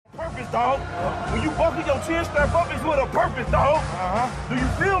dog. When you buckle your chin strap up, it's with a purpose, dog. Do you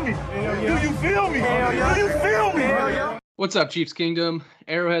feel me? Do you feel me? Do you feel me? What's up, Chiefs Kingdom?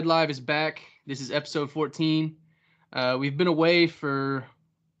 Arrowhead Live is back. This is episode 14. We've been away for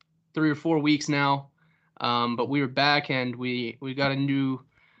 3 or 4 weeks now, but we were back and we got a new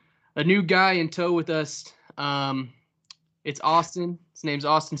guy in tow with us. It's Austin. His name's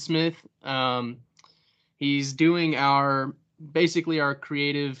Austin Smith. He's doing our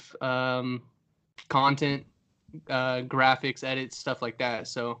creative content, graphics, edits, stuff like that.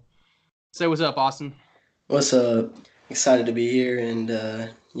 So say what's up, Austin. What's up? Excited to be here and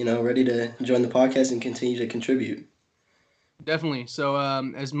ready to join the podcast and continue to contribute. Definitely. So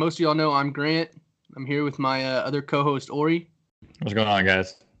as most of y'all know, I'm Grant. I'm here with my other co-host, Ori. What's going on,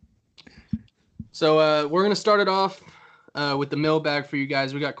 guys? So we're going to start it off with the mailbag for you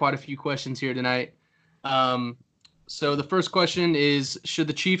guys. We got quite a few questions here tonight. So the first question is, should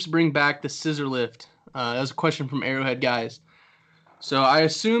the Chiefs bring back the scissor lift? That was a question from Arrowhead guys. So I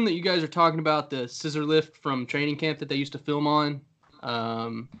assume that you guys are talking about the scissor lift from training camp that they used to film on.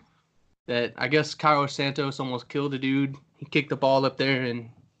 That I guess Cairo Santos almost killed a dude. He kicked the ball up there and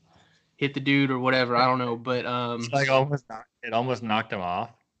hit the dude or whatever. I don't know, but it's like it almost knocked him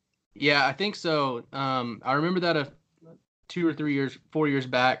off. Yeah, I think so. I remember that 4 years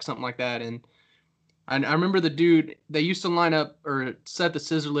back, something like that, and I remember the dude, they used to line up or set the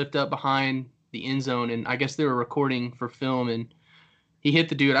scissor lift up behind the end zone, and I guess they were recording for film, and he hit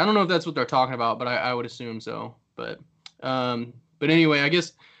the dude. I don't know if that's what they're talking about, but I would assume so. But anyway, I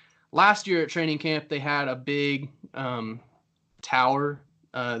guess last year at training camp, they had a big tower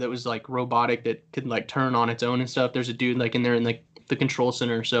that was like robotic that could like turn on its own and stuff. There's a dude like in there in like the control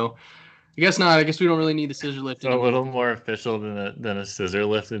center. So I guess not. I guess we don't really need the scissor lift. It's a little more official than a scissor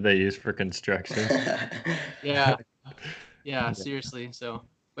lift that they use for construction. Yeah, seriously. So,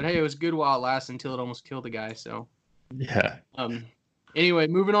 but hey, it was good while it lasted until it almost killed the guy. So, yeah. Anyway,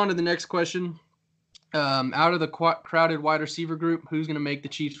 moving on to the next question. Out of the crowded wide receiver group, who's going to make the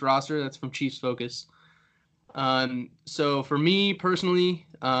Chiefs roster? That's from Chiefs Focus. So for me personally,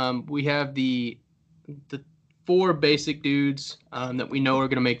 we have the 4 basic dudes that we know are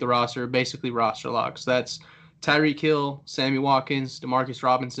going to make the roster, basically roster locks. That's Tyreek Hill, Sammy Watkins, Demarcus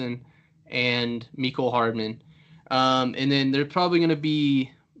Robinson, and Mecole Hardman. And then there's probably going to be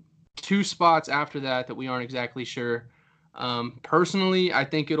 2 spots after that we aren't exactly sure. Personally, I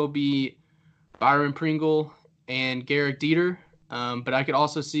think it'll be Byron Pringle and Garrett Dieter. But I could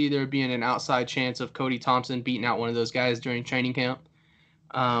also see there being an outside chance of Cody Thompson beating out one of those guys during training camp.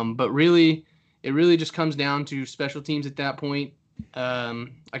 But really, it really just comes down to special teams at that point.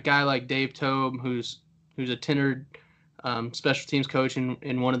 A guy like Dave Toub, who's a tenured special teams coach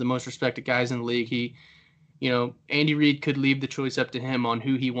and one of the most respected guys in the league. Andy Reid could leave the choice up to him on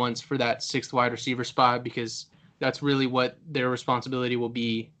who he wants for that 6th wide receiver spot, because that's really what their responsibility will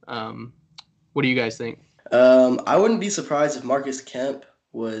be. What do you guys think? I wouldn't be surprised if Marcus Kemp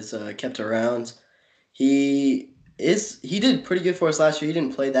was kept around. He did pretty good for us last year. He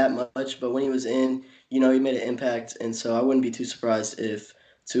didn't play that much, but when he was in, he made an impact, and so I wouldn't be too surprised if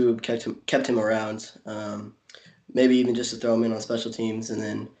Toub kept him around. Maybe even just to throw him in on special teams, and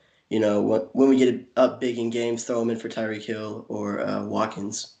then when we get up big in games, throw him in for Tyreek Hill or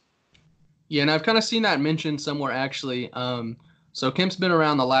Watkins. Yeah, and I've kind of seen that mentioned somewhere actually. So Kemp's been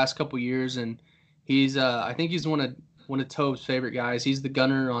around the last couple years, and he's I think he's one of Toub's favorite guys. He's the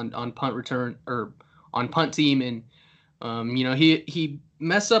gunner on punt return or on punt team, and he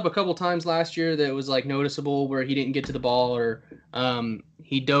messed up a couple times last year that was like noticeable, where he didn't get to the ball, or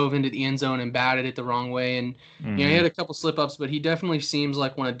he dove into the end zone and batted it the wrong way, and he had a couple slip ups, but he definitely seems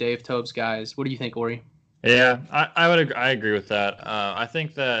like one of Dave Toub's guys. What do you think, Ori? Yeah, I agree with that. I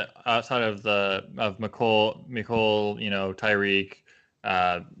think that outside of Mecole, Tyreek,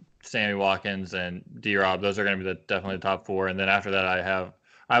 Sammy Watkins, and D-Rob, those are going to be definitely the top 4. And then after that,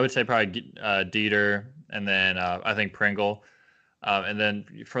 I would say probably Dieter, and then I think Pringle. And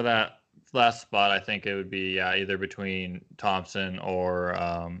then for that last spot, I think it would be either between Thompson or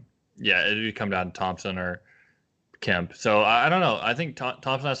it would come down to Thompson or Kemp. So I don't know. I think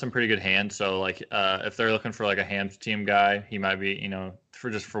Thompson has some pretty good hands. So like if they're looking for like a ham team guy, he might be for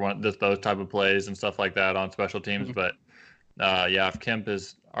those type of plays and stuff like that on special teams. Mm-hmm. But if Kemp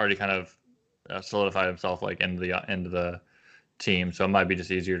is already kind of solidified himself like into the team, so it might be just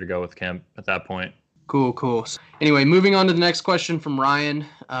easier to go with Kemp at that point. Cool. Anyway, moving on to the next question from Ryan.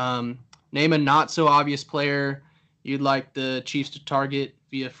 Name a not so obvious player you'd like the Chiefs to target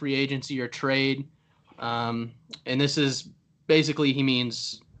via free agency or trade. And this is basically, he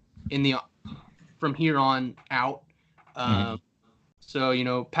means from here on out.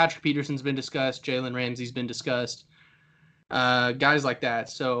 So, Patrick Peterson's been discussed. Jalen Ramsey's been discussed. Guys like that.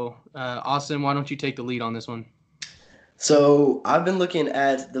 So, Austin, why don't you take the lead on this one? So I've been looking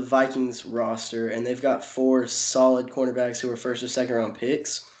at the Vikings roster, and they've got 4 solid cornerbacks who are first or second round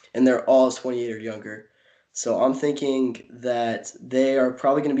picks, and they're all 28 or younger. So I'm thinking that they are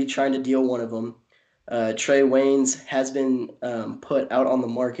probably going to be trying to deal one of them. Trey Waynes has been put out on the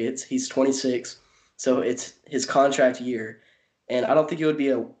market. He's 26, so it's his contract year. And I don't think it would be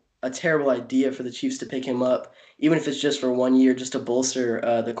a terrible idea for the Chiefs to pick him up, even if it's just for 1 year, just to bolster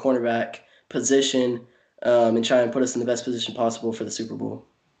the cornerback position and try and put us in the best position possible for the Super Bowl.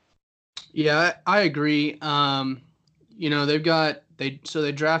 Yeah, I agree. They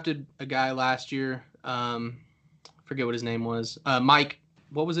drafted a guy last year. Forget what his name was. Mike.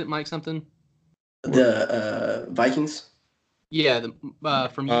 What was it? Mike something. The Vikings. Yeah,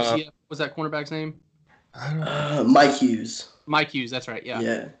 from UCF. What was that cornerback's name? Mike Hughes. Mike Hughes. That's right. Yeah.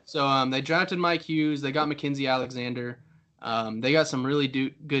 Yeah. So they drafted Mike Hughes. They got Mackenzie Alexander. They got some really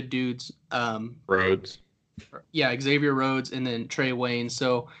good dudes. Rhodes. Yeah, Xavier Rhodes and then Trey Waynes.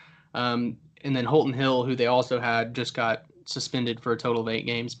 So, and then Holton Hill, who they also had, just got suspended for a total of 8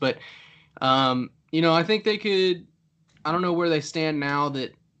 games. But, I think they could. I don't know where they stand now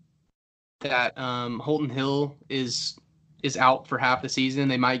that Holton Hill is out for half the season.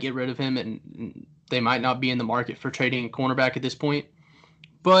 They might get rid of him, and they might not be in the market for trading a cornerback at this point.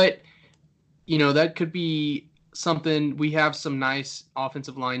 But, that could be something. We have some nice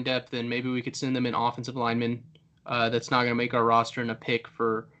offensive line depth, and maybe we could send them an offensive lineman that's not going to make our roster and a pick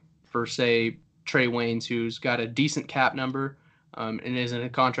for say Trey Waynes, who's got a decent cap number and is in a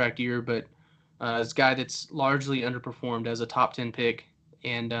contract year, but is a guy that's largely underperformed as a top 10 pick,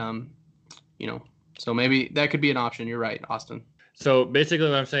 and so maybe that could be an option. You're right, Austin. So basically,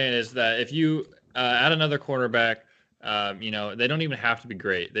 what I'm saying is that if you add another cornerback. They don't even have to be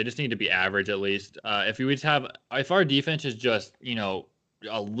great. They just need to be average at least. If our defense is just,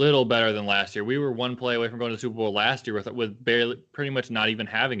 a little better than last year, we were 1 play away from going to the Super Bowl last year with barely, pretty much not even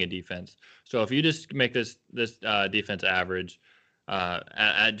having a defense. So if you just make this defense average,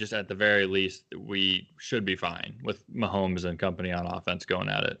 at the very least, we should be fine with Mahomes and company on offense going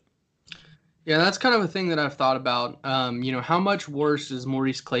at it. Yeah, that's kind of a thing that I've thought about. How much worse is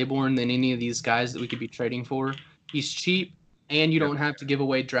Maurice Claiborne than any of these guys that we could be trading for? He's cheap, and you don't have to give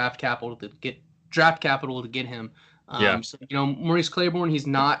away draft capital to get him. So, Maurice Claiborne, he's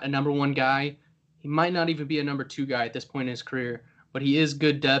not a number 1 guy. He might not even be a number 2 guy at this point in his career, but he is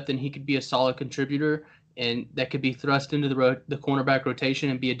good depth, and he could be a solid contributor, and that could be thrust into the cornerback rotation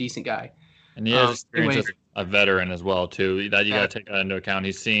and be a decent guy. And he has experience as a veteran as well, too. That you got to take that into account.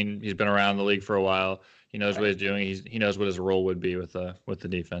 He's been around the league for a while. He knows what he's doing. He knows what his role would be with the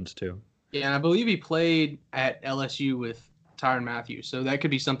defense too. Yeah, and I believe he played at LSU with Tyrann Mathieu, so that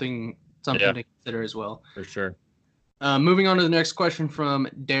could be something to consider as well. For sure. Moving on to the next question from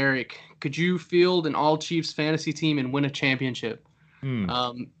Derek. Could you field an all-Chiefs fantasy team and win a championship?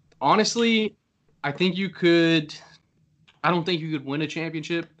 Honestly, I think you could. I don't think you could win a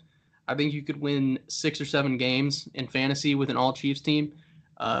championship. I think you could win 6 or 7 games in fantasy with an all-Chiefs team.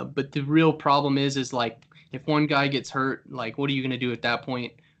 But the real problem is like if one guy gets hurt, like what are you going to do at that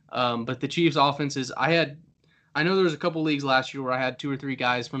point? But the Chiefs offense is, I know there was a couple leagues last year where I had 2 or 3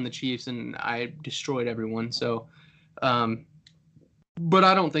 guys from the Chiefs and I destroyed everyone. So, but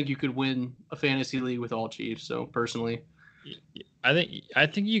I don't think you could win a fantasy league with all Chiefs. So personally, I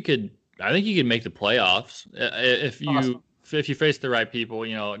think you could make the playoffs if you face the right people,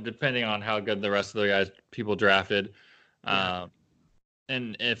 depending on how good the rest of the people drafted.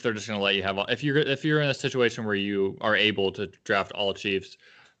 And if they're just going to let you have, if you're in a situation where you are able to draft all Chiefs,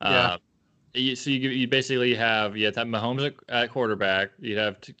 you basically have Mahomes at quarterback, you'd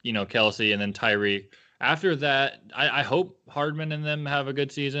have Kelsey and then Tyreek. After that, I hope Hardman and them have a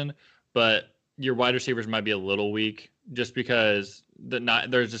good season, but your wide receivers might be a little weak just because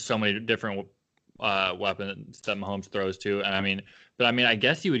there's just so many different weapons that Mahomes throws to, and I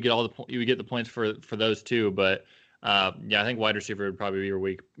guess you would get the points for those too, but. I think wide receiver would probably be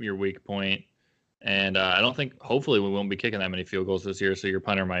your weak point, and I don't think. Hopefully, we won't be kicking that many field goals this year, so your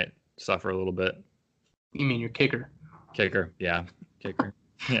punter might suffer a little bit. You mean your kicker? Kicker, yeah, kicker,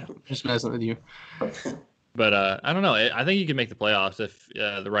 yeah. Just messing with you. But I don't know. I think you can make the playoffs if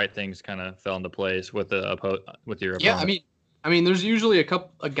the right things kind of fell into place with your opponent. Yeah, I mean, there's usually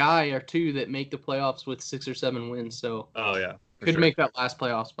a guy or 2 that make the playoffs with 6 or 7 wins, so could make that last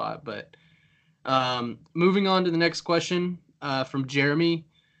playoff spot, but. Moving on to the next question from Jeremy.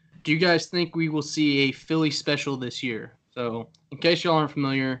 Do you guys think we will see a Philly special this year? So, in case y'all aren't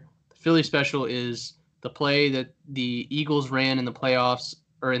familiar, the Philly special is the play that the Eagles ran in the playoffs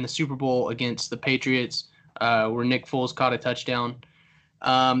or in the Super Bowl against the Patriots, where Nick Foles caught a touchdown.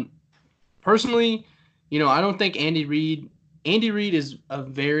 Personally, I don't think Andy Reid is a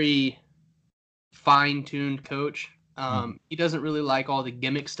very fine-tuned coach. He doesn't really like all the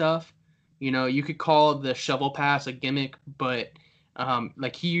gimmick stuff. You could call the shovel pass a gimmick, but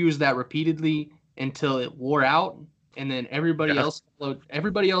he used that repeatedly until it wore out, and then everybody else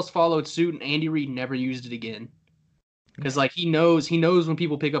followed suit, and Andy Reid never used it again. Because he knows when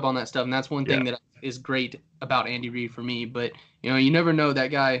people pick up on that stuff, and that's one thing that is great about Andy Reid for me. But you never know that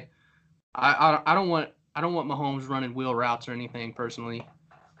guy. I don't want Mahomes running wheel routes or anything personally.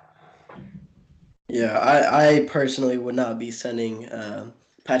 Yeah, I personally would not be sending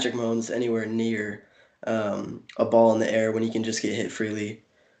Patrick Mahomes anywhere near a ball in the air when he can just get hit freely.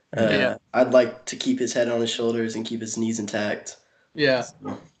 I'd like to keep his head on his shoulders and keep his knees intact. Yeah.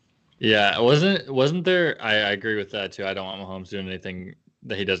 Yeah, wasn't there? I agree with that too. I don't want Mahomes doing anything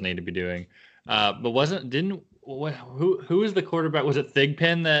that he doesn't need to be doing. But who was the quarterback? Was it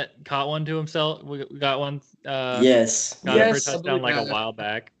Thigpen that caught one to himself? We got one. Yes. Got it for a touchdown a while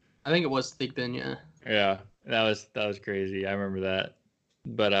back. I think it was Thigpen. Yeah. Yeah, that was crazy. I remember that.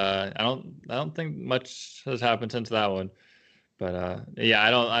 But I don't think much has happened since that one. But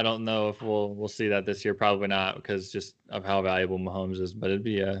I don't know if we'll see that this year. Probably not, because just of how valuable Mahomes is. But it'd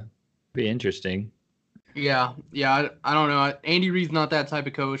be interesting. Yeah. I don't know. Andy Reid's not that type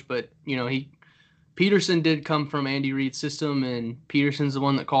of coach, but Peterson did come from Andy Reid's system, and Peterson's the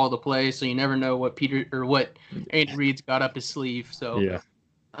one that called the play. So you never know what Andy Reid's got up his sleeve. So yeah.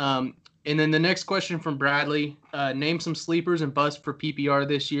 And then the next question from Bradley: name some sleepers and busts for PPR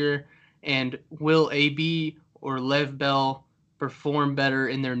this year, and will AB or Lev Bell perform better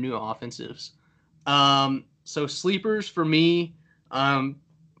in their new offensives? So sleepers for me,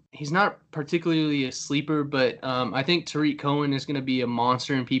 he's not particularly a sleeper, but I think Tariq Cohen is going to be a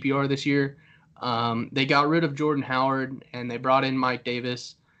monster in PPR this year. They got rid of Jordan Howard and they brought in Mike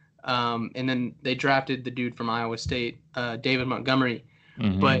Davis, and then they drafted the dude from Iowa State, David Montgomery.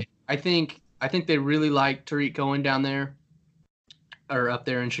 Mm-hmm. But I think they really like Tariq Cohen down there, or up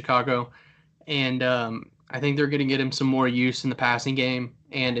there in Chicago, and I think they're going to get him some more use in the passing game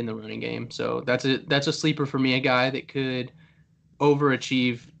and in the running game. So that's a sleeper for me, a guy that could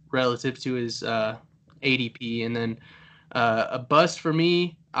overachieve relative to his ADP. And then a bust for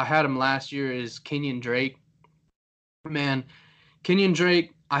me, I had him last year, is Kenyon Drake. Man, Kenyon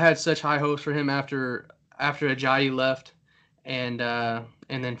Drake, I had such high hopes for him after Ajayi left, and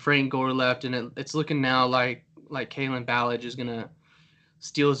then Frank Gore left, and it's looking now like Kalen Ballage is gonna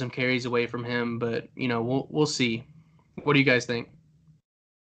steal some carries away from him. But we'll see. What do you guys think?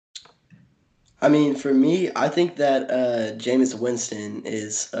 I mean, for me, I think that Jameis Winston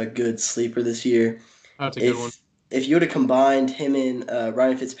is a good sleeper this year. That's a good one. If you would have combined him and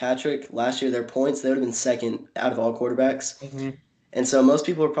Ryan Fitzpatrick last year, their points, they would have been second out of all quarterbacks. Mm-hmm. And so most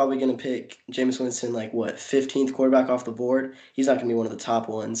people are probably going to pick Jameis Winston 15th quarterback off the board. He's not going to be one of the top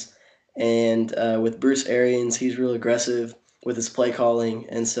ones. And with Bruce Arians, he's real aggressive with his play calling.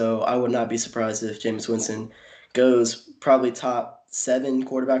 And so I would not be surprised if Jameis Winston goes probably top 7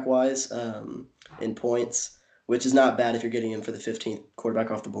 quarterback-wise in points, which is not bad if you're getting him for the 15th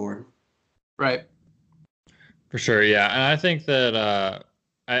quarterback off the board. Right. For sure, yeah. And I think that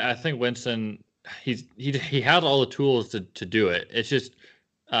I think Winston, he has all the tools to do it. It's just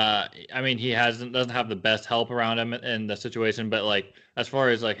he doesn't have the best help around him in the situation, but as far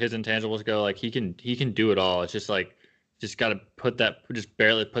as his intangibles go, he can do it all. It's just just got to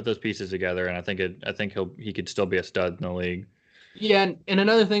barely put those pieces together, and I think he could still be a stud in the league. Yeah, and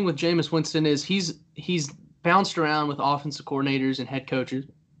another thing with Jameis Winston is he's bounced around with offensive coordinators and head coaches,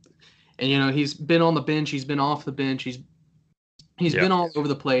 and he's been on the bench, he's been off the bench, he's been all over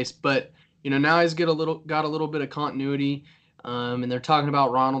the place, but now he's got a little bit of continuity, and they're talking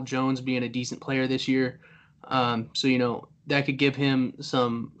about Ronald Jones being a decent player this year, so that could give him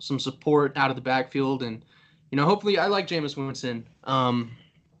some support out of the backfield, and hopefully I like Jameis Winston.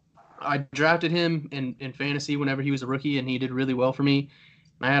 I drafted him in fantasy whenever he was a rookie, and he did really well for me.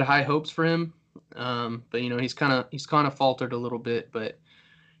 I had high hopes for him, but he's kind of faltered a little bit. But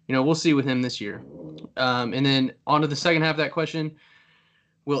we'll see with him this year. And then on to the second half of that question: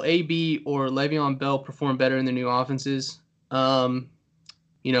 will AB or Le'Veon Bell perform better in the new offenses? We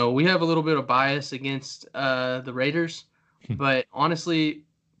have a little bit of bias against the Raiders, but honestly,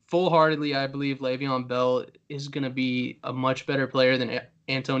 full-heartedly, I believe Le'Veon Bell is going to be a much better player than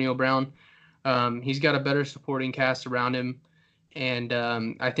Antonio Brown. He's got a better supporting cast around him, and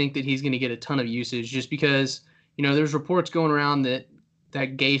I think that he's going to get a ton of usage just because, there's reports going around that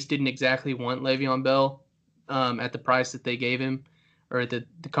that Gase didn't exactly want Le'Veon Bell at the price that they gave him, or the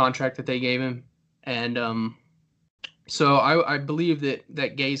contract that they gave him. And so I believe that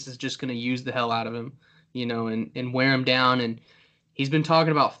Gase is just going to use the hell out of him, and wear him down. And he's been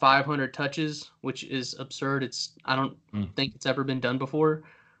talking about 500 touches, which is absurd. I don't think it's ever been done before.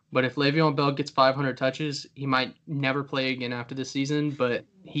 But if Le'Veon Bell gets 500 touches, he might never play again after this season. But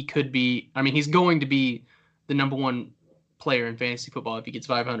he could be – I mean, he's going to be the number one player in fantasy football if he gets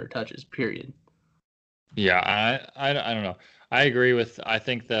 500 touches, period. Yeah, I don't know. I agree with – I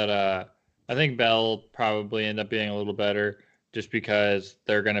think that I think Bell probably end up being a little better just because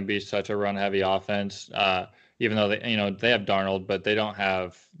they're going to be such a run-heavy offense. Even though they have Darnold, but they don't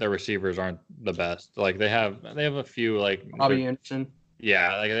have – their receivers aren't the best. Like, they have a few, like – Bobby Anderson.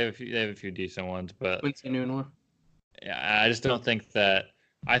 Yeah, like they have a few decent ones, but Quincy Nunwa. Yeah, I just don't think that.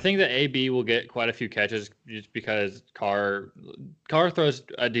 I think that AB will get quite a few catches just because Carr throws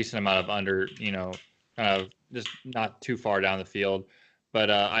a decent amount of under, kind of just not too far down the field. But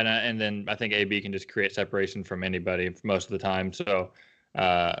and then I think AB can just create separation from anybody most of the time. So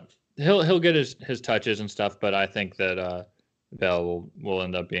he'll get his touches and stuff, but I think that Bell will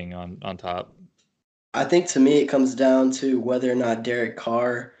end up being on top. I think to me it comes down to whether or not Derek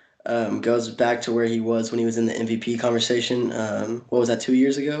Carr goes back to where he was when he was in the MVP conversation. What was that, 2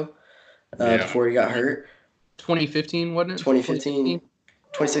 years ago? Before he got hurt? 2015, wasn't it? 2015.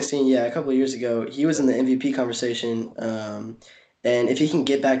 2016, yeah, a couple of years ago. He was in the MVP conversation. And if he can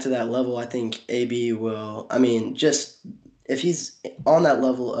get back to that level, I think AB will, just if he's on that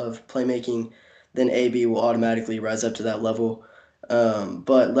level of playmaking, then AB will automatically rise up to that level.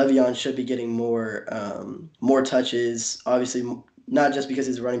 But Le'Veon should be getting more touches, obviously not just because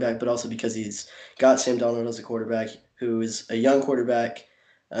he's a running back, but also because he's got Sam Darnold as a quarterback who is a young quarterback,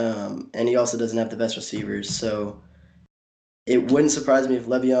 and he also doesn't have the best receivers. So it wouldn't surprise me if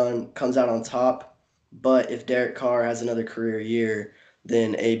Le'Veon comes out on top, but if Derek Carr has another career year,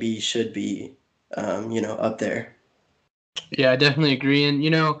 then AB should be, up there. Yeah, I definitely agree. And,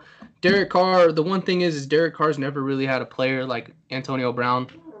 Derek Carr, the one thing is Derek Carr's never really had a player like Antonio Brown,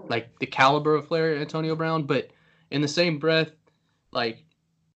 like the caliber of player Antonio Brown. But in the same breath, like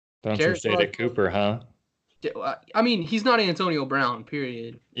don't you say to Cooper, huh? He's not Antonio Brown,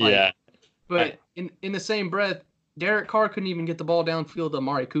 period. Yeah. But in the same breath, Derek Carr couldn't even get the ball downfield to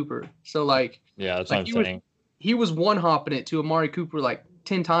Amari Cooper. So yeah, that's what I'm saying. He was one-hopping it to Amari Cooper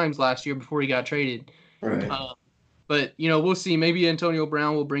 10 times last year before he got traded. Right. But, we'll see. Maybe Antonio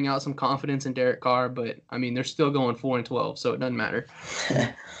Brown will bring out some confidence in Derek Carr, but, they're still going 4-12, so it doesn't matter.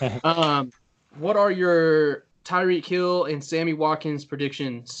 What are your Tyreek Hill and Sammy Watkins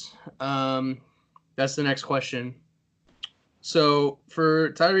predictions? That's the next question. So,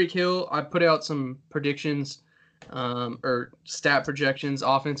 for Tyreek Hill, I put out some predictions or stat projections,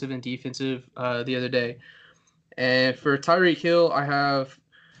 offensive and defensive, the other day. And for Tyreek Hill, I have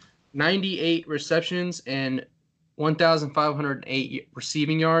 98 receptions and 1,508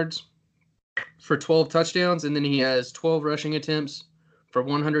 receiving yards for 12 touchdowns, and then he has 12 rushing attempts for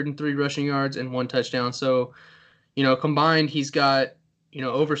 103 rushing yards and 1 touchdown. So, combined, he's got,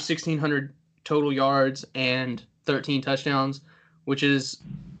 over 1,600 total yards and 13 touchdowns, which is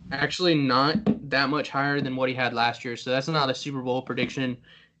actually not that much higher than what he had last year. So that's not a Super Bowl prediction.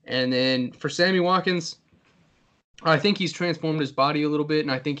 And then for Sammy Watkins, I think he's transformed his body a little bit,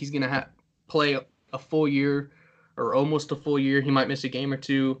 and I think he's going to play a full year or almost a full year. He might miss a game or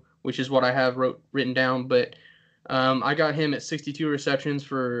two, which is what I have written down. But I got him at 62 receptions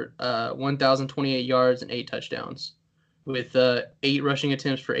for 1,028 yards and 8 touchdowns with 8 rushing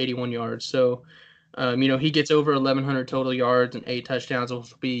attempts for 81 yards. So, he gets over 1,100 total yards and 8 touchdowns,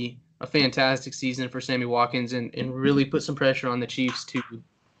 which will be a fantastic season for Sammy Watkins and really put some pressure on the Chiefs to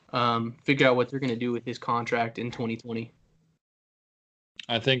figure out what they're going to do with his contract in 2020.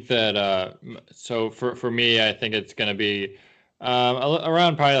 I think that so for me, I think it's going to be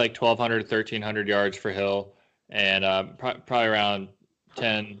around probably 1,200, 1,300 yards for Hill, and probably around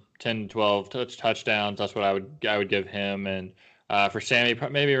 10, 12 touchdowns. That's what I would give him. And for Sammy,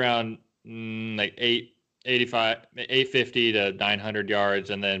 maybe around 850 to 900 yards,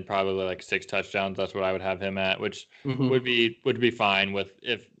 and then probably 6 touchdowns. That's what I would have him at, which would be fine with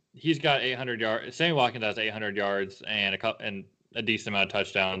if he's got 800 yards. Sammy Watkins has 800 yards and a decent amount of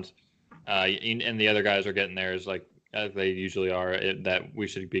touchdowns, and the other guys are getting theirs as they usually are. That we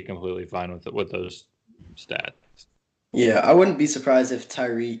should be completely fine with those stats. Yeah, I wouldn't be surprised if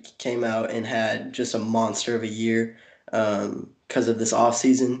Tyreek came out and had just a monster of a year because of this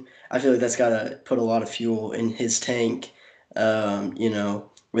offseason. I feel like that's got to put a lot of fuel in his tank.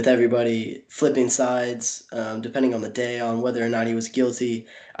 with everybody flipping sides, depending on the day, on whether or not he was guilty,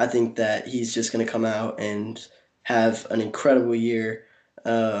 I think that he's just going to come out and have an incredible year,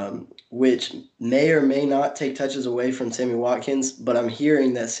 which may or may not take touches away from Sammy Watkins. But I'm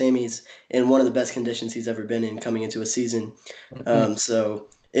hearing that Sammy's in one of the best conditions he's ever been in coming into a season. So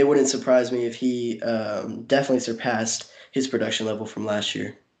it wouldn't surprise me if he definitely surpassed his production level from last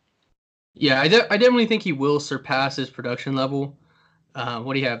year. Yeah, I definitely think he will surpass his production level.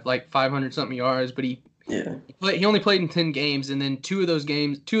 What do you have, like 500 something yards? But he only played in 10 games, and then two of those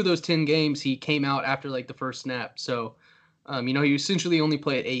 10 games, he came out after like the first snap. So, he essentially only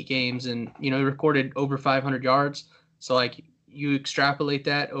played 8 games, and he recorded over 500 yards. So like you extrapolate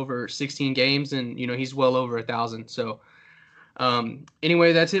that over 16 games, and he's well over 1,000. So,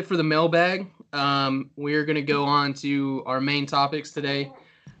 anyway, that's it for the mailbag. We're gonna go on to our main topics today.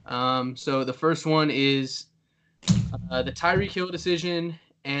 So the first one is the Tyreek Hill decision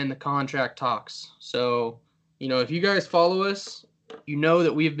and the contract talks. So, if you guys follow us, you know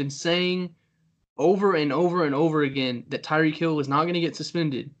that we have been saying over and over and over again that Tyreek Hill is not going to get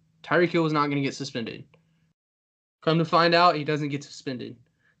suspended. Tyreek Hill is not going to get suspended. Come to find out, he doesn't get suspended.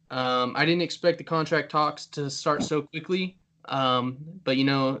 I didn't expect the contract talks to start so quickly, but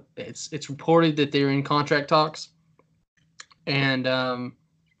it's reported that they're in contract talks, and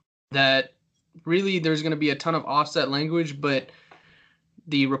that really there's going to be a ton of offset language, but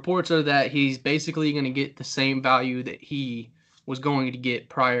the reports are that he's basically going to get the same value that he was going to get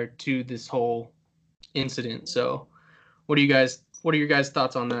prior to this whole incident. So what are your guys'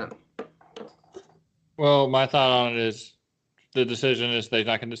 thoughts on that? Well, my thought on it is the decision is they're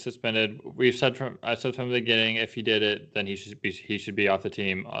not going to suspend it. I said from the beginning, if he did it, then he should be off the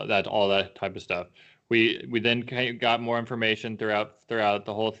team. All that type of stuff. We then got more information throughout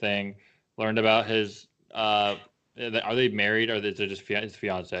the whole thing. Learned about his. Are they married or is it just his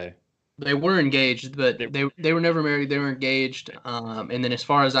fiance? They were engaged, but they were never married. They were engaged, and then as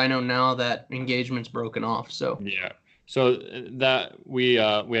far as I know now, that engagement's broken off. So yeah, so that we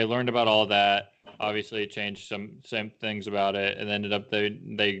had learned about all that. Obviously, changed some things about it, and ended up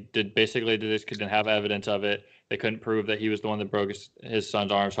they did this, couldn't have evidence of it. They couldn't prove that he was the one that broke his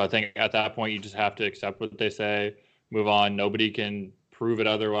son's arm. So I think at that point you just have to accept what they say, move on. Nobody can prove it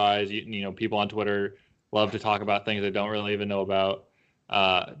otherwise. People on Twitter love to talk about things they don't really even know about.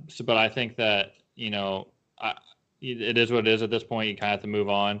 But I think that it is what it is at this point. You kind of have to move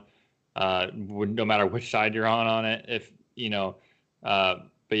on, no matter which side you're on it.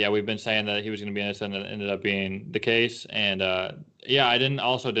 But yeah, we've been saying that he was going to be innocent, and it ended up being the case. And I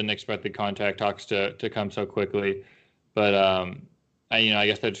didn't expect the contract talks to come so quickly. But I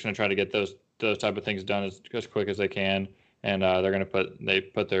guess they're just going to try to get those type of things done as quick as they can, and they're going to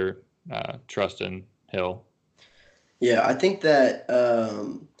put their trust in Hill. Yeah, I think that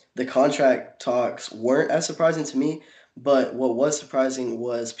the contract talks weren't as surprising to me, but what was surprising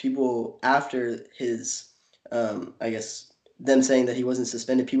was people after his, them saying that he wasn't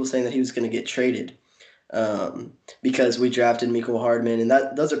suspended, people saying that he was going to get traded because we drafted Mecole Hardman, and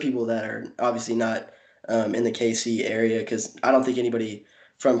those are people that are obviously not in the KC area, because I don't think anybody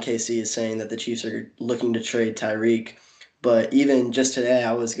from KC is saying that the Chiefs are looking to trade Tyreek. But even just today,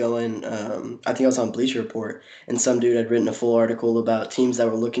 I was going, I think I was on Bleacher Report, and some dude had written a full article about teams that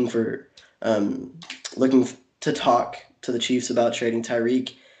were looking to talk to the Chiefs about trading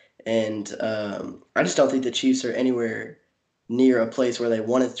Tyreek. And I just don't think the Chiefs are anywhere near a place where they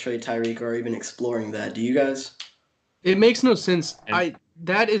wanted to trade Tyreek or even exploring that. Do you guys? It makes no sense.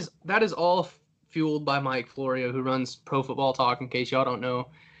 That is all fueled by Mike Florio, who runs Pro Football Talk, in case y'all don't know.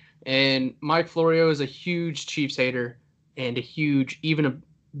 And Mike Florio is a huge Chiefs hater and even a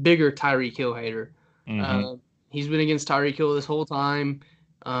bigger Tyreek Hill hater. Mm-hmm. He's been against Tyreek Hill this whole time.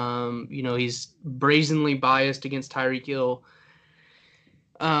 He's brazenly biased against Tyreek Hill.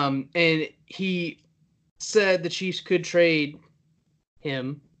 And he said the Chiefs could trade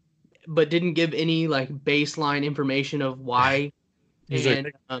him, but didn't give any baseline information of why.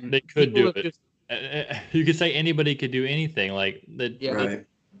 They could do it. You could say anybody could do anything. Right. You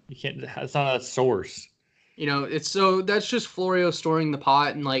can't. That's not a source. That's just Florio storing the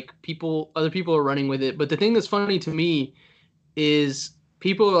pot, and other people are running with it. But the thing that's funny to me is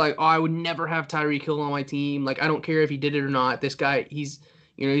people are like, "Oh, I would never have Tyreek Hill on my team. I don't care if he did it or not. This guy, he's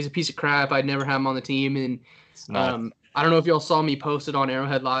a piece of crap. I'd never have him on the team." And I don't know if y'all saw me post it on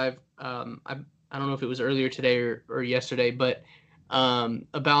Arrowhead Live. I don't know if it was earlier today or yesterday, but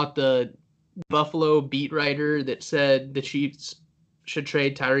about the Buffalo beat writer that said the Chiefs should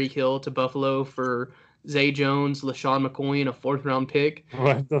trade Tyreek Hill to Buffalo for Zay Jones, LaShawn McCoy, and a 4th-round pick.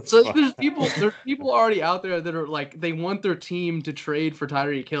 What the So fuck? there's people already out there that are like they want their team to trade for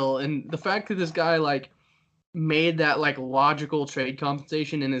Tyreek Hill, and the fact that this guy like made that like logical trade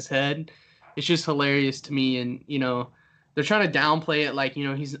compensation in his head, it's just hilarious to me. And they're trying to downplay it, like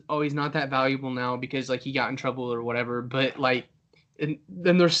he's not that valuable now because like he got in trouble or whatever. But like, and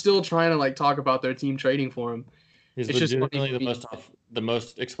then they're still trying to like talk about their team trading for him. He's It's just funny legitimately to me. the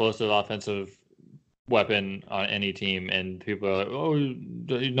most explosive offensive weapon on any team, and people are like, "Oh,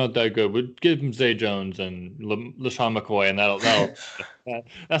 he's not that good. But give him Zay Jones and LaShawn McCoy, and that'll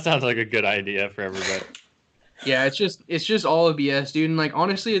that sounds like a good idea for everybody." Yeah, it's just all a BS, dude. And like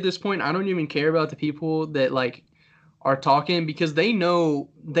honestly, at this point, I don't even care about the people that like are talking because they know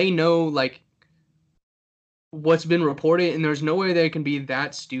like what's been reported, and there's no way they can be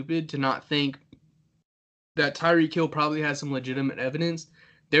that stupid to not think that Tyreek Hill probably has some legitimate evidence.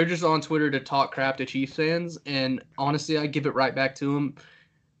 They're just on Twitter to talk crap to Chiefs fans, and honestly, I give it right back to them.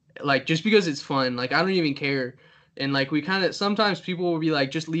 Like just because it's fun, like I don't even care. And like we kind of sometimes people will be like,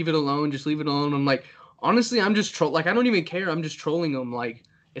 just leave it alone, just leave it alone. I'm like, honestly, I'm just like I don't even care. I'm just trolling them. Like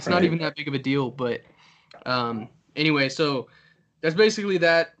it's not Right. even that big of a deal. But anyway, so that's basically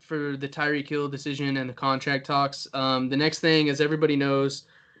that for the Tyreek Hill decision and the contract talks. The next thing, as everybody knows,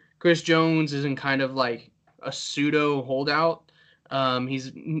 Chris Jones is in kind of like a pseudo holdout.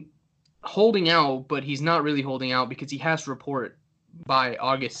 He's holding out, but he's not really holding out because he has to report by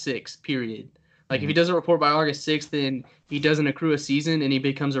August 6th, period. Like if he doesn't report by August 6th, then he doesn't accrue a season and he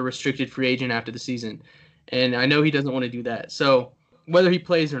becomes a restricted free agent after the season. And I know he doesn't want to do that. So whether he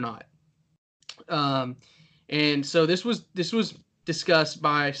plays or not. And so this was discussed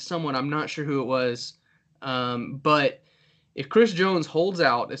by someone, I'm not sure who it was. But if Chris Jones holds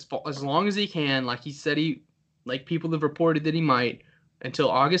out as long as he can, like he said like people have reported that he might, until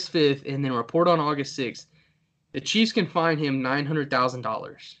August 5th and then report on August 6th, the Chiefs can fine him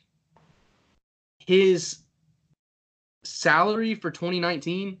 $900,000. His salary for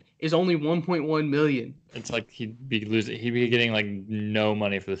 2019 is only $1.1 million. It's like he'd be getting like no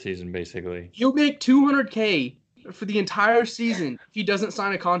money for the season basically. He'll make $200K for the entire season if he doesn't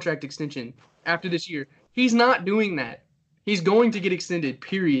sign a contract extension after this year. He's not doing that. He's going to get extended,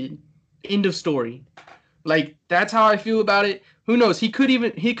 period. End of story. Like that's how I feel about it. Who knows? He could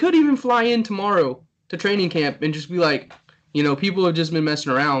even fly in tomorrow to training camp and just be like, people have just been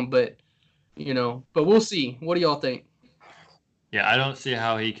messing around, but we'll see. What do y'all think? Yeah, I don't see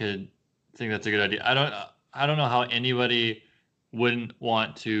how he could think that's a good idea. I don't know how anybody wouldn't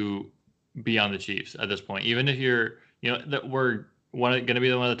want to be on the Chiefs at this point, even if you're, that we're going to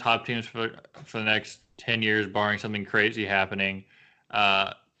be one of the top teams for the next 10 years, barring something crazy happening.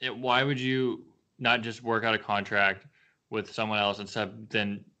 Why would you not just work out a contract with someone else instead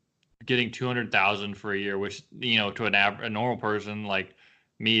than getting $200,000 for a year, which to a normal person like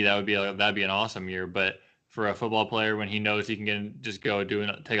me that'd be an awesome year, but for a football player when he knows he can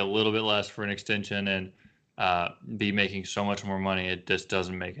take a little bit less for an extension and be making so much more money, it just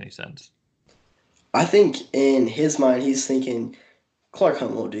doesn't make any sense. I think in his mind he's thinking Clark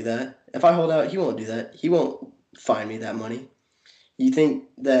Hunt won't do that. If I hold out, he won't do that. He won't fine me that money. You think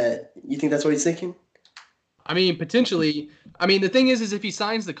that's what he's thinking? I mean, potentially. I mean, the thing is if he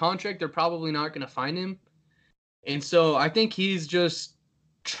signs the contract, they're probably not going to fine him. And so I think he's just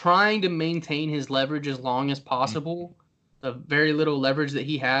trying to maintain his leverage as long as possible, the very little leverage that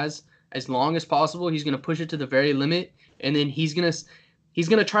he has, as long as possible. He's going to push it to the very limit, and then he's going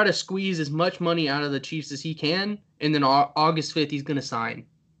to try to squeeze as much money out of the Chiefs as he can, and then August 5th he's going to sign.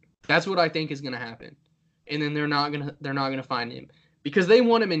 That's what I think is going to happen. And then they're not going to fine him because they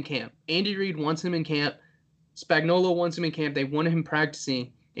want him in camp. Andy Reid wants him in camp. Spagnuolo wants him in camp. They want him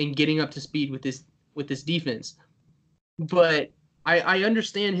practicing and getting up to speed with this defense. But I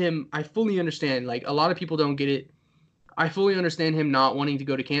understand him. I fully understand. Like, a lot of people don't get it. I fully understand him not wanting to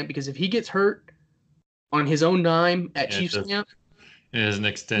go to camp because if he gets hurt on his own dime at Chiefs camp, it isn't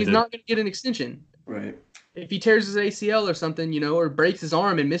extended. He's not going to get an extension. Right. If he tears his ACL or something, or breaks his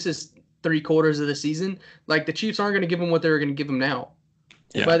arm and misses 3/4 of the season, like the Chiefs aren't going to give him what they're going to give him now.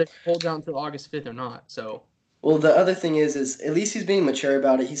 Yeah. Whether he holds out until August 5th or not. So. Well, the other thing is at least he's being mature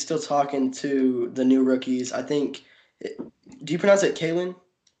about it. He's still talking to the new rookies. I think. Do you pronounce it Kalen?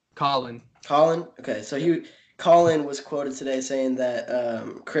 Colin. Okay, so Colin was quoted today saying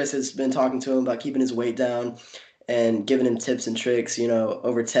that Chris has been talking to him about keeping his weight down and giving him tips and tricks,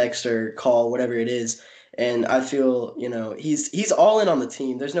 over text or call, whatever it is. And I feel, he's all in on the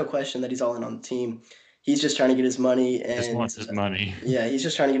team. There's no question that he's all in on the team. He's just trying to get his money. And just wants his money. Yeah, he's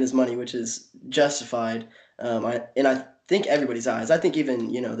just trying to get his money, which is justified. I think everybody's eyes. I think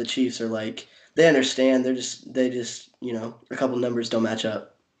even, the Chiefs are like, they understand. They just a couple numbers don't match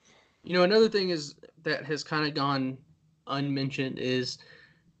up. Another thing is that has kind of gone unmentioned is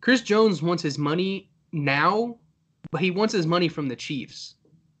Chris Jones wants his money now, but he wants his money from the Chiefs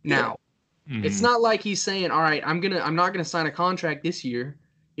now. Yeah. Mm-hmm. It's not like he's saying, all right, I'm not gonna sign a contract this year.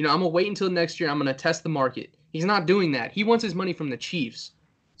 I'm gonna wait until next year. I'm gonna test the market. He's not doing that. He wants his money from the Chiefs.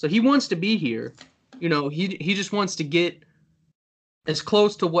 So he wants to be here. He just wants to get as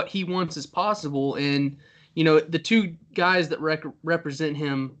close to what he wants as possible. And, the two guys that represent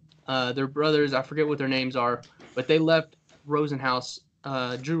him, their brothers, I forget what their names are, but they left Rosenhaus,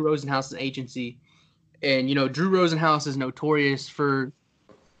 Drew Rosenhaus's agency. And, Drew Rosenhaus is notorious for,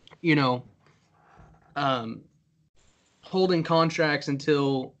 holding contracts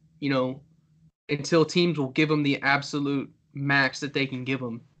until teams will give them the absolute max that they can give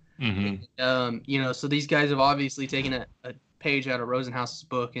them. Mm-hmm. So these guys have obviously taken a page out of Rosenhaus's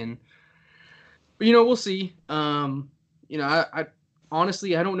book, but we'll see. I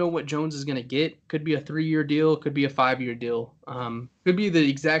honestly, I don't know what Jones is going to get. Could be a 3-year deal, could be a 5-year deal. Could be the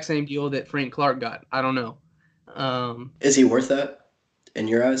exact same deal that Frank Clark got. I don't know. Is he worth that in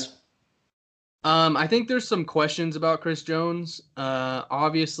your eyes? I think there's some questions about Chris Jones.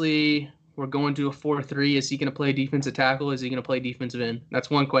 Obviously, we're going to a 4-3. Is he going to play defensive tackle? Is he going to play defensive end? That's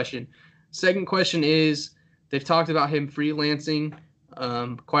one question. Second question is, they've talked about him freelancing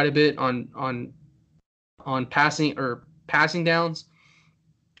quite a bit on passing downs,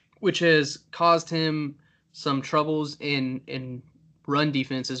 which has caused him some troubles in run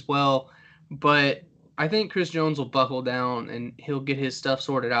defense as well. But I think Chris Jones will buckle down and he'll get his stuff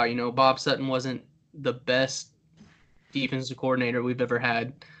sorted out. Bob Sutton wasn't the best defensive coordinator we've ever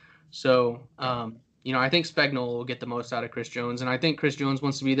had. So, I think Spagnuolo will get the most out of Chris Jones, and I think Chris Jones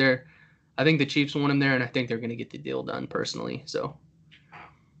wants to be there. I think the Chiefs want him there, and I think they're going to get the deal done personally. So,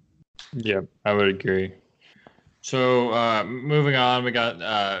 yeah, I would agree. So, moving on, we got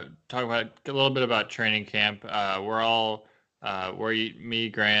talk about a little bit about training camp. Me,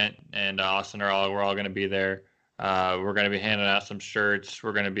 Grant, and Austin we're all going to be there. We're going to be handing out some shirts.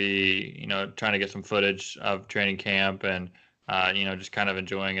 We're going to be, trying to get some footage of training camp and, just kind of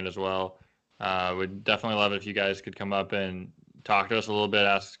enjoying it as well. We'd definitely love it if you guys could come up and talk to us a little bit,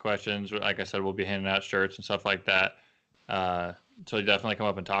 ask us questions. Like I said, we'll be handing out shirts and stuff like that. So definitely come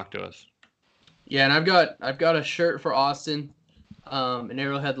up and talk to us. Yeah, and I've got a shirt for Austin, an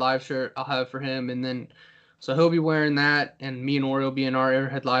Arrowhead Live shirt I'll have for him, and then so he'll be wearing that, and me and Ori will be in our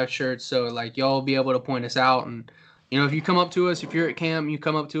Arrowhead Live shirts. So y'all will be able to point us out, and if you come up to us, if you're at camp, you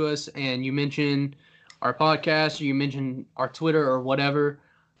come up to us and you mention our podcast, or you mention our Twitter or whatever,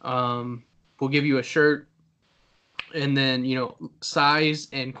 we'll give you a shirt. And then size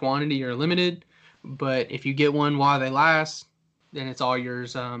and quantity are limited, but if you get one while they last, then it's all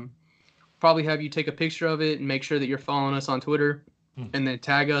yours. Probably have you take a picture of it and make sure that you're following us on Twitter, and then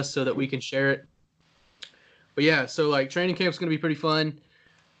tag us so that we can share it. But yeah, so training camp's gonna be pretty fun.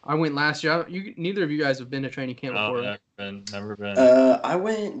 I went last year. Neither of you guys have been to training camp before. Never been. I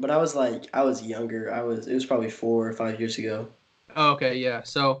went, but I was younger. It was probably 4 or 5 years ago. Oh, okay, yeah.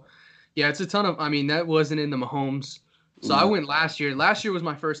 So, yeah, it's a ton of. That wasn't in the Mahomes. So I went last year. Last year was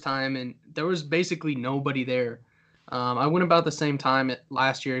my first time, and there was basically nobody there. I went about the same time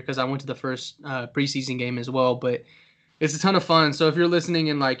last year because I went to the first preseason game as well. But it's a ton of fun. So if you're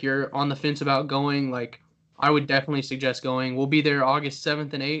listening and you're on the fence about going, I would definitely suggest going. We'll be there August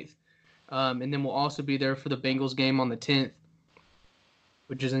 7th and 8th. And then we'll also be there for the Bengals game on the 10th,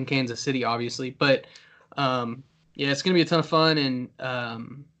 which is in Kansas City, obviously. But, yeah, it's going to be a ton of fun, and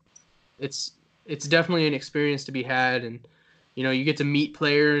it's definitely an experience to be had. And, you get to meet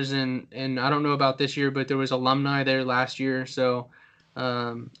players, and I don't know about this year, but there was alumni there last year. So,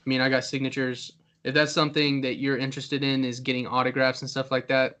 I got signatures. If that's something that you're interested in, is getting autographs and stuff like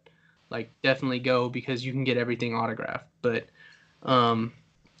that, definitely go, because you can get everything autographed. But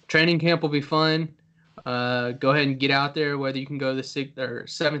training camp will be fun. Go ahead and get out there, whether you can go the 6th or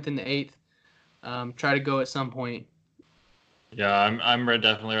 7th and the 8th. Try to go at some point. Yeah, I'm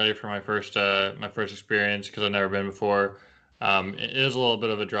definitely ready for my first experience because I've never been before. It is a little bit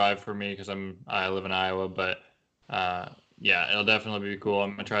of a drive for me because I live in Iowa, but yeah, it'll definitely be cool.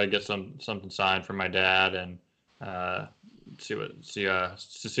 I'm gonna try to get something signed from my dad and see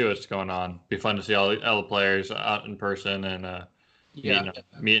what's going on. Be fun to see all the players out in person and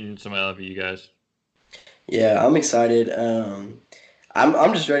meeting some of you guys. Yeah, I'm excited.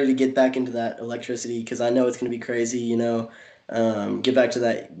 I'm just ready to get back into that electricity because I know it's gonna be crazy. Get back to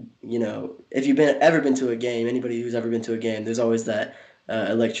that. If you've ever been to a game, anybody who's ever been to a game, there's always that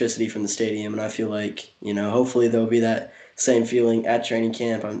electricity from the stadium, and I feel like hopefully there'll be that same feeling at training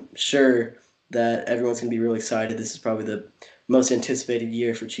camp. I'm sure that everyone's going to be really excited. This is probably the most anticipated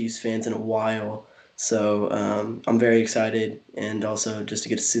year for Chiefs fans in a while. So I'm very excited, and also just to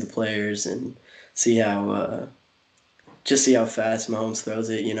get to see the players and see how fast Mahomes throws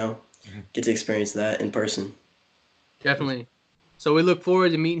it, get to experience that in person. Definitely. So we look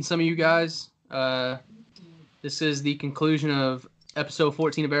forward to meeting some of you guys. This is the conclusion of episode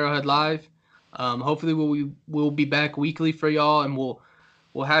 14 of Arrowhead Live. Hopefully we'll be back weekly for y'all, and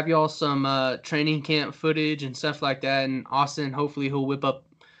we'll have y'all some training camp footage and stuff like that. And Austin, hopefully he'll whip up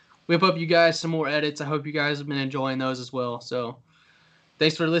you guys some more edits. I hope you guys have been enjoying those as well. So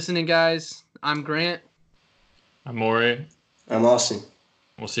thanks for listening, guys. I'm Grant. I'm Maury. I'm Austin.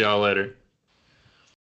 We'll see y'all later.